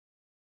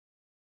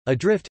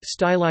Adrift,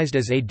 stylized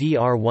as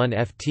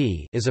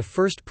ADR1FT, is a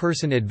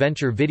first-person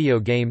adventure video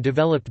game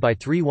developed by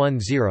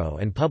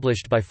 310 and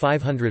published by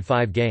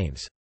 505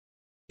 Games.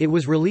 It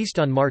was released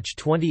on March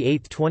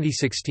 28,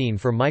 2016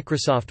 for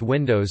Microsoft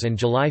Windows and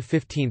July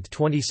 15,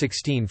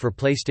 2016 for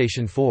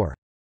PlayStation 4.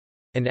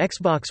 An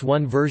Xbox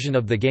One version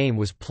of the game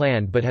was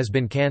planned but has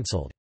been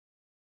cancelled.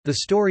 The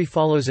story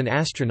follows an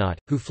astronaut,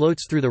 who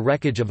floats through the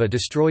wreckage of a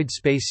destroyed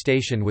space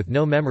station with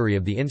no memory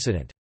of the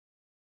incident.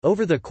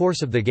 Over the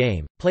course of the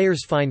game,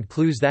 players find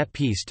clues that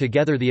piece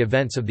together the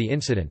events of the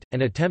incident,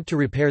 and attempt to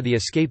repair the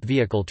escape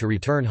vehicle to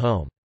return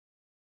home.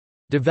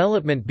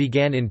 Development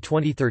began in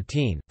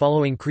 2013,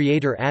 following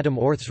creator Adam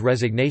Orth's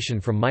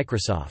resignation from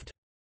Microsoft.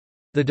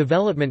 The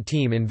development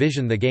team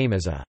envisioned the game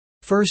as a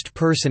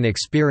first-person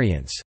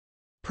experience,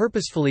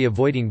 purposefully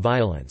avoiding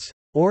violence.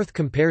 Orth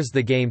compares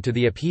the game to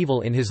the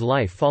upheaval in his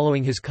life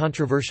following his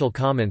controversial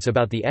comments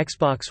about the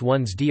Xbox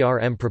One's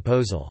DRM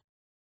proposal.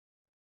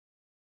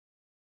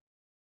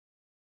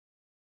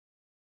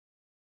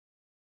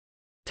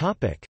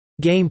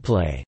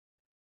 Gameplay.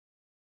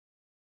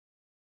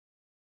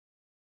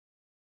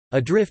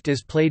 Adrift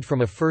is played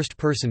from a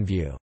first-person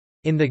view.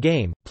 In the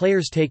game,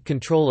 players take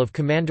control of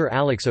Commander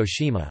Alex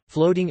Oshima,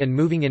 floating and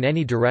moving in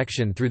any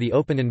direction through the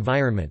open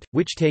environment,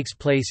 which takes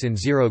place in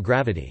zero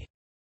gravity.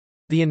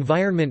 The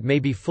environment may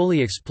be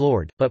fully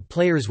explored, but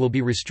players will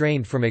be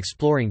restrained from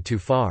exploring too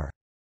far.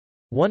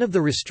 One of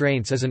the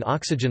restraints is an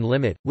oxygen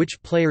limit,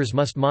 which players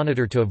must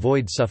monitor to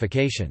avoid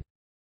suffocation.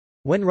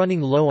 When running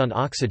low on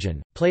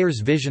oxygen, players'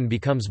 vision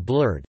becomes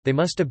blurred, they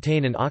must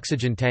obtain an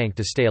oxygen tank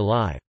to stay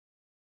alive.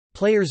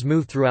 Players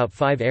move throughout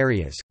 5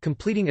 areas,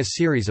 completing a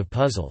series of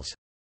puzzles.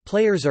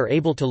 Players are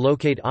able to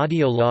locate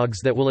audio logs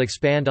that will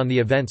expand on the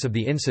events of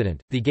the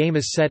incident. The game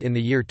is set in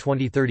the year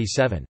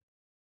 2037.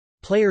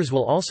 Players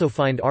will also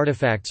find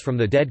artifacts from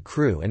the dead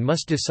crew and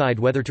must decide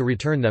whether to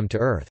return them to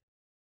Earth.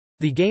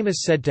 The game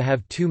is said to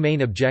have 2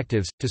 main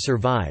objectives, to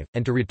survive,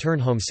 and to return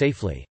home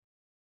safely.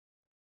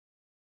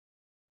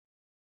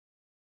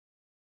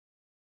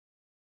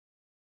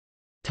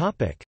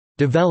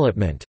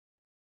 Development.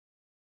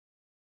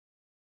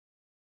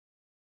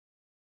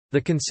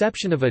 The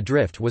conception of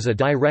Adrift was a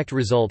direct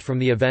result from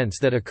the events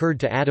that occurred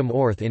to Adam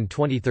Orth in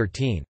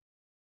 2013.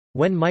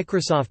 When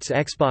Microsoft's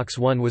Xbox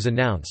One was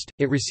announced,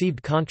 it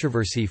received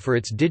controversy for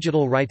its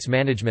digital rights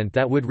management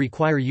that would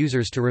require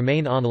users to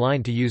remain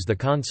online to use the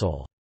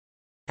console.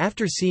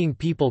 After seeing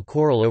people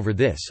quarrel over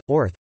this,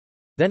 Orth,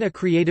 then a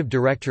creative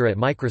director at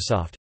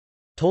Microsoft,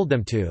 told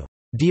them to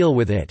deal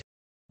with it,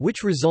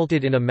 which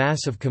resulted in a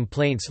mass of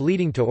complaints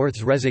leading to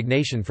Orth's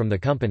resignation from the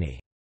company.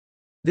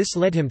 This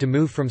led him to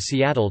move from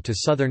Seattle to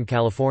Southern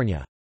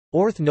California.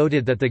 Orth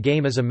noted that the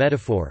game is a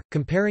metaphor,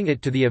 comparing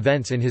it to the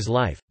events in his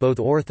life. Both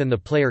Orth and the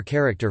player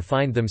character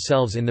find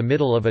themselves in the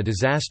middle of a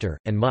disaster,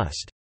 and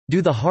must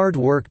do the hard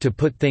work to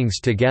put things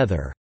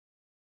together.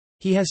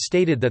 He has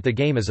stated that the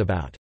game is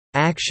about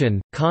action,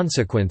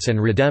 consequence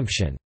and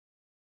redemption.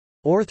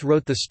 Orth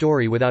wrote the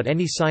story without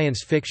any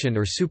science fiction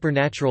or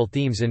supernatural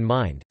themes in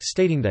mind,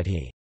 stating that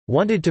he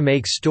wanted to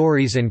make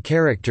stories and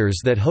characters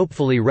that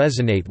hopefully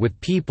resonate with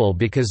people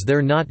because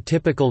they're not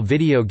typical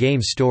video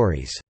game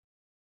stories.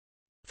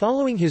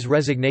 Following his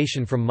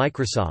resignation from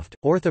Microsoft,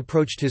 Orth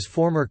approached his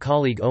former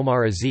colleague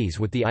Omar Aziz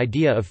with the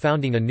idea of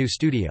founding a new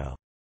studio.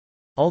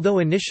 Although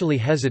initially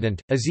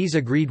hesitant, Aziz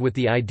agreed with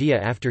the idea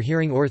after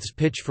hearing Orth's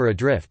pitch for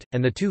Adrift,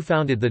 and the two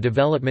founded the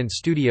development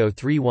studio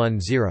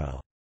 310.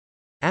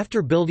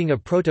 After building a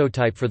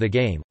prototype for the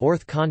game,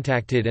 Orth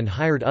contacted and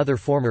hired other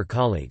former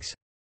colleagues.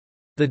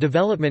 The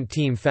development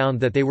team found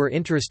that they were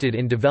interested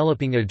in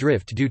developing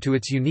Adrift due to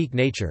its unique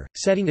nature,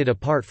 setting it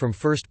apart from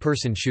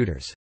first-person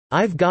shooters.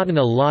 "I've gotten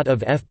a lot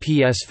of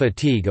FPS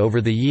fatigue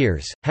over the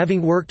years,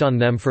 having worked on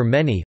them for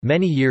many,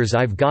 many years.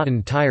 I've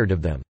gotten tired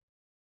of them,"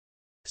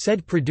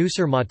 said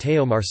producer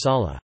Matteo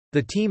Marsala.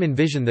 The team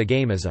envisioned the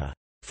game as a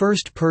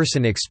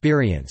first-person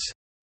experience,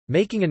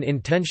 making an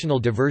intentional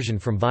diversion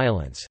from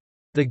violence.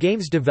 The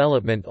game's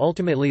development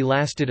ultimately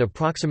lasted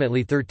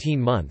approximately 13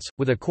 months,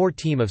 with a core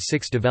team of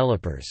 6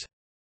 developers.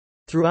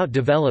 Throughout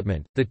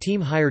development, the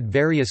team hired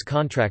various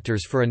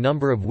contractors for a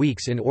number of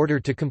weeks in order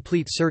to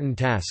complete certain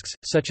tasks,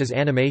 such as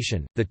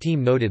animation. The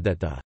team noted that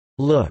the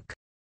look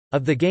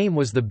of the game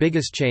was the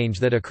biggest change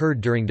that occurred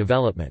during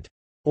development.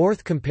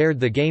 Orth compared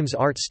the game's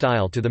art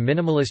style to the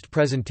minimalist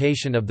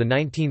presentation of the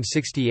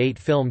 1968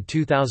 film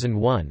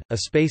 2001: A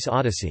Space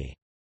Odyssey.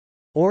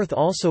 Orth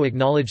also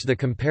acknowledged the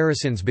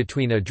comparisons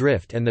between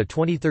Adrift and the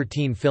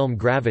 2013 film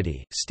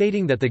Gravity,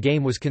 stating that the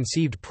game was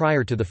conceived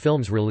prior to the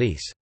film's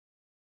release.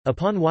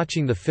 Upon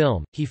watching the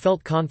film, he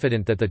felt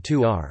confident that the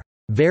two are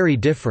very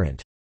different.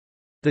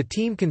 The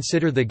team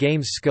considered the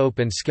game's scope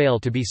and scale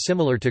to be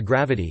similar to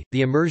Gravity,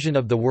 the immersion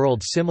of the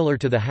world similar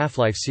to the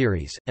Half-Life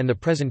series, and the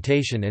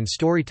presentation and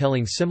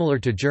storytelling similar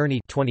to Journey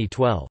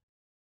 2012.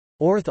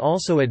 Orth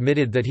also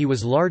admitted that he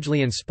was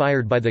largely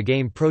inspired by the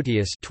game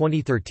Proteus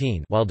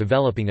 2013 while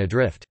developing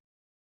Adrift.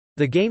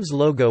 The game's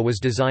logo was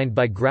designed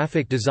by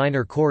graphic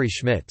designer Corey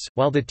Schmitz,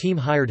 while the team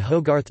hired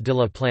Hogarth de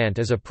la Plante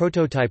as a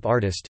prototype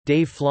artist,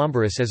 Dave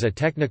Flomberis as a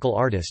technical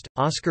artist,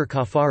 Oscar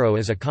Cafaro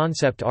as a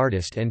concept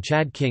artist and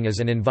Chad King as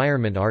an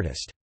environment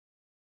artist.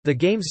 The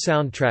game's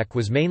soundtrack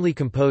was mainly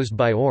composed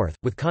by Orth,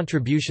 with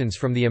contributions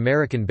from the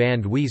American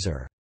band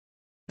Weezer.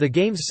 The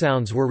game's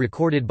sounds were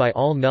recorded by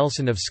Al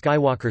Nelson of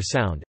Skywalker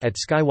Sound, at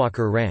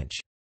Skywalker Ranch.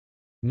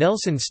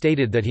 Nelson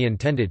stated that he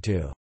intended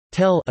to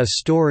tell a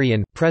story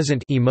and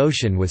present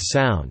emotion with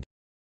sound.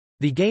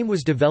 The game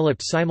was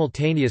developed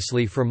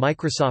simultaneously for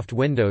Microsoft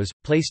Windows,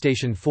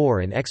 PlayStation 4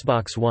 and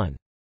Xbox One.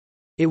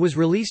 It was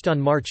released on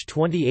March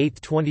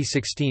 28,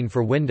 2016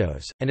 for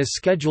Windows, and is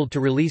scheduled to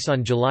release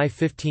on July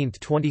 15,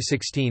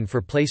 2016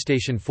 for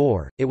PlayStation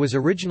 4. It was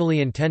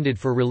originally intended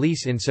for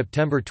release in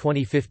September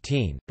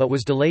 2015, but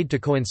was delayed to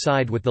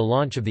coincide with the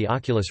launch of the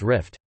Oculus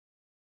Rift.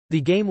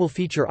 The game will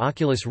feature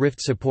Oculus Rift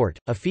support,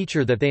 a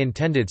feature that they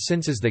intended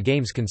since the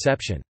game's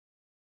conception.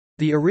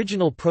 The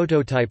original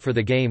prototype for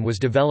the game was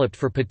developed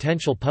for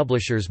potential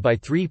publishers by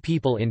 3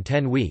 people in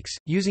 10 weeks,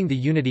 using the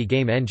Unity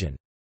game engine.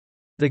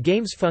 The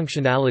game's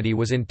functionality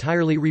was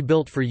entirely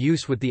rebuilt for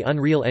use with the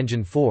Unreal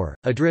Engine 4.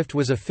 Adrift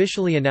was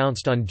officially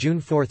announced on June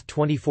 4,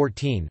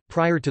 2014,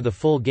 prior to the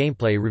full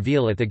gameplay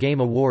reveal at the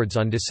Game Awards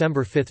on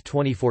December 5,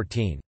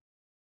 2014.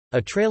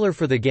 A trailer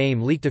for the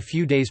game leaked a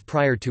few days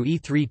prior to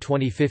E3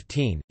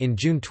 2015, in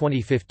June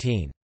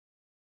 2015.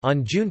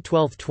 On June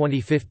 12,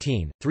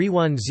 2015,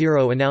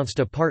 310 announced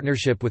a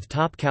partnership with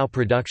Top Cow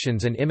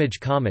Productions and Image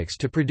Comics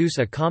to produce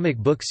a comic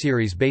book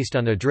series based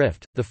on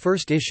Adrift. The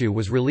first issue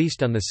was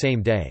released on the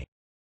same day.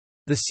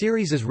 The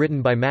series is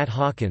written by Matt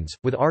Hawkins,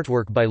 with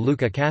artwork by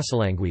Luca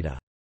Casalanguida.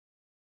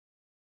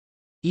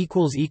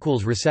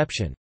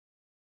 Reception